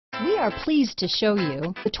We are pleased to show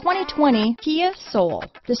you the 2020 Kia Soul.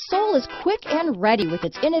 The Soul is quick and ready with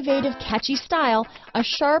its innovative, catchy style, a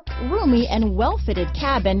sharp, roomy, and well-fitted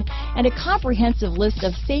cabin, and a comprehensive list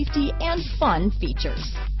of safety and fun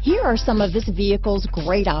features. Here are some of this vehicle's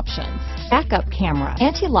great options: backup camera,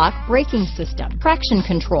 anti-lock braking system, traction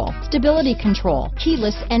control, stability control,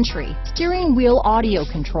 keyless entry, steering wheel audio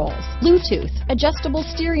controls, Bluetooth, adjustable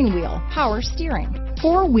steering wheel, power steering,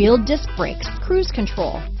 four-wheel disc brakes, cruise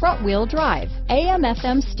control, front-wheel drive,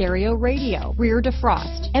 AM/FM stereo radio, rear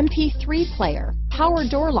defrost, MP3 player, power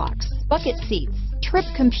door locks, bucket seats, trip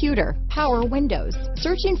computer, power windows.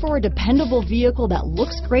 Searching for a dependable vehicle that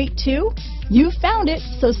looks great too? You found it,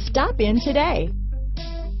 so stop in today.